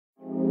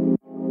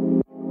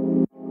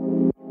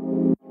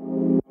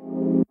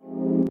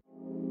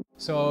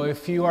So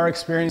if you are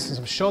experiencing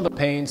some shoulder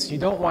pains, you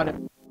don't want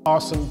an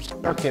awesome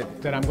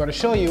circuit that I'm going to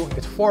show you.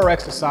 It's 4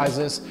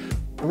 exercises: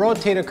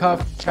 rotator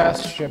cuff,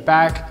 chest, your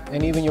back,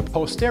 and even your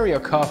posterior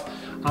cuff.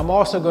 I'm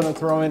also going to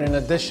throw in an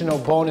additional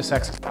bonus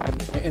exercise,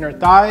 your inner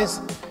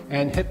thighs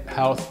and hip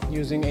health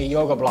using a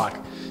yoga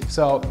block.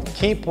 So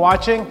keep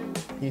watching,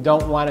 you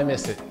don't want to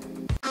miss it.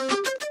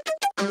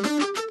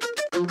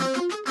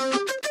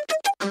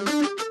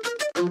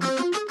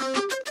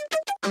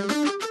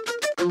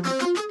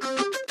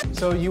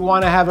 So you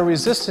want to have a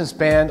resistance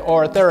band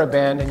or a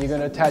TheraBand, and you're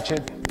going to attach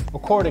it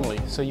accordingly.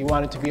 So you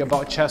want it to be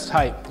about chest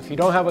height. If you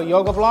don't have a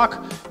yoga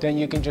block, then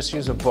you can just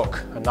use a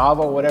book, a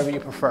novel, whatever you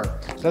prefer.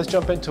 So let's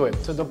jump into it.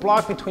 So the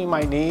block between my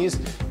knees,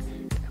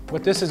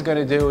 what this is going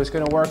to do is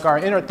going to work our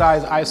inner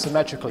thighs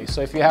isometrically.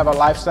 So if you have a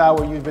lifestyle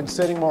where you've been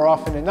sitting more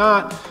often than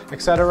not,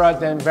 etc.,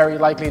 then very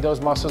likely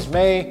those muscles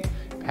may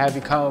have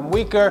become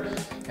weaker,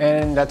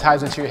 and that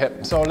ties into your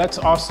hip. So let's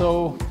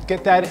also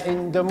get that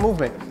in the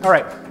movement. All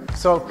right,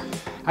 so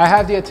I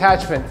have the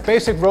attachment,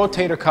 basic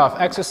rotator cuff,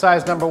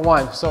 exercise number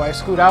 1. So I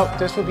scoot out,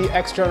 this would be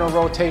external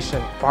rotation.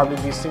 Probably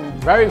be seen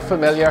very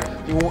familiar.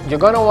 You're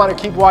gonna wanna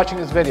keep watching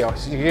this video.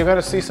 So you're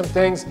gonna see some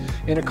things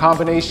in a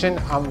combination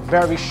I'm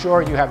very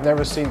sure you have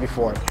never seen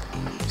before.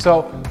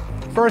 So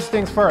first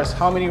things first,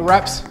 how many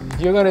reps?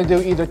 You're gonna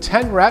do either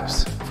 10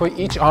 reps for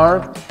each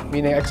arm,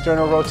 meaning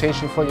external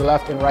rotation for your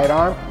left and right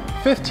arm,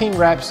 15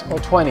 reps or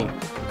 20.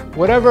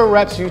 Whatever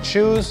reps you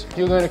choose,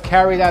 you're gonna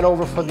carry that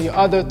over for the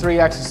other 3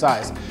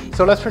 exercises.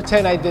 So let's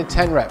pretend I did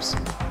 10 reps.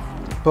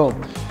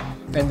 Boom.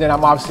 And then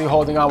I'm obviously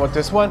holding on with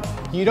this one.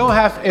 You don't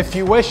have, if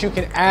you wish, you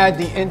can add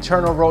the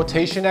internal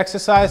rotation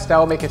exercise. That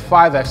will make it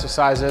 5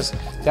 exercises.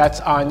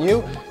 That's on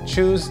you.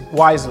 Choose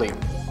wisely.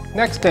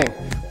 Next thing,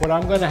 what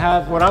I'm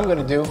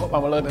gonna do,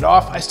 I'm a little bit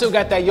off. I still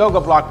got that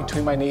yoga block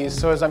between my knees.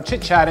 So as I'm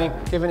chit-chatting,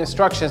 giving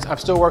instructions, I'm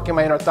still working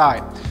my inner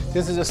thigh.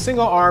 This is a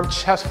single arm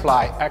chest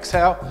fly.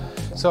 Exhale.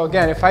 So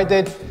again, if I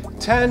did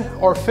 10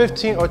 or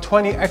 15 or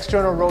 20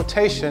 external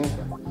rotation,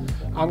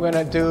 I'm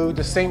gonna do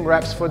the same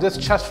reps for this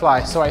chest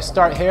fly. So I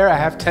start here, I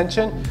have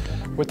tension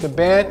with the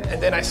band,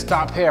 and then I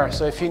stop here.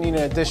 So if you need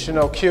an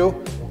additional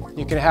cue,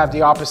 you can have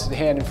the opposite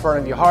hand in front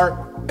of your heart,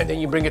 and then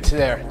you bring it to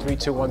there, 3,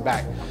 2, 1,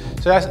 back.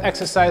 So that's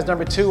exercise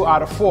number 2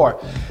 out of 4.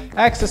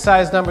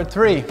 Exercise number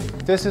 3,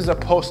 this is a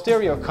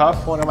posterior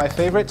cuff, one of my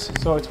favorites.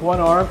 So it's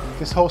one arm,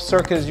 this whole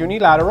circuit is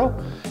unilateral.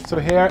 So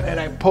here, and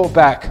I pull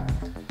back.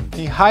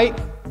 The height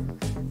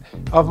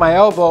of my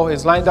elbow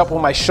is lined up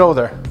with my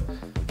shoulder.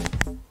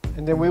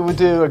 And then we would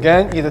do,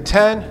 again, either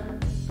 10,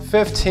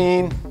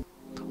 15,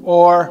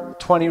 or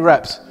 20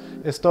 reps.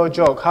 It's no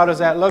joke. How does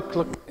that look?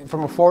 Look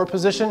from a forward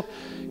position.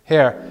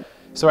 Here.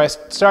 So I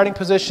starting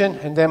position,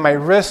 and then my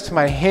wrist,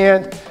 my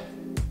hand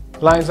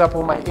lines up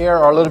with my ear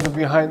or a little bit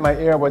behind my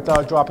ear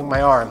without dropping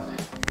my arm.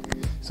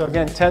 So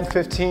again, 10,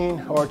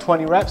 15, or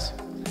 20 reps.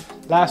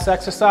 Last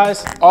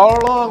exercise.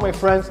 All along, my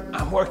friends,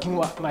 I'm working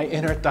with my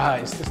inner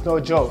thighs. It's no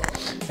joke.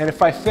 And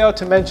if I fail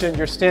to mention,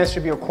 your stance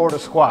should be a quarter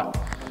squat.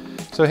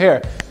 So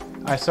here,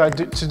 I start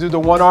to do the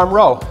 1 arm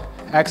row.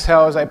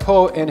 Exhale as I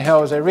pull,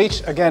 inhale as I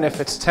reach. Again, if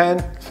it's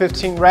 10,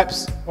 15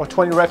 reps or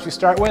 20 reps you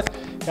start with,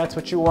 that's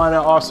what you want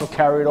to also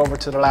carry it over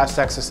to the last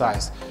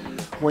exercise.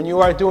 When you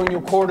are doing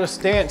your quarter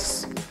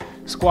stance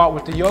squat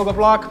with the yoga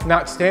block,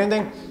 not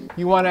standing,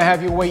 you want to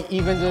have your weight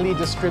evenly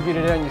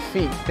distributed on your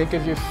feet. Think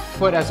of your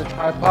foot as a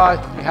tripod.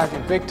 You have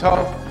your big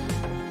toe,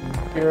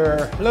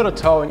 your little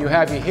toe, and you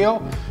have your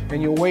heel,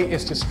 and your weight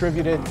is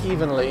distributed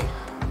evenly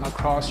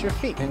across your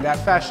feet in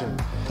that fashion.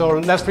 So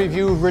let's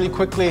review really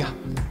quickly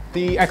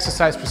the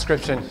exercise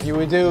prescription. You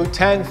would do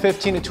 10,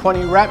 15 to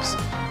 20 reps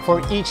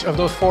for each of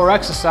those 4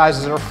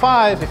 exercises, or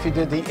 5 if you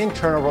did the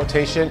internal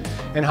rotation.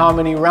 And how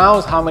many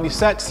rounds, how many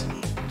sets?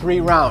 3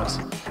 rounds.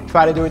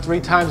 Try to do it 3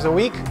 times a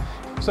week.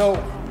 So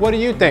what do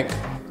you think?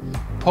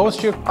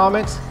 Post your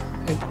comments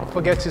and don't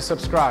forget to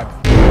subscribe.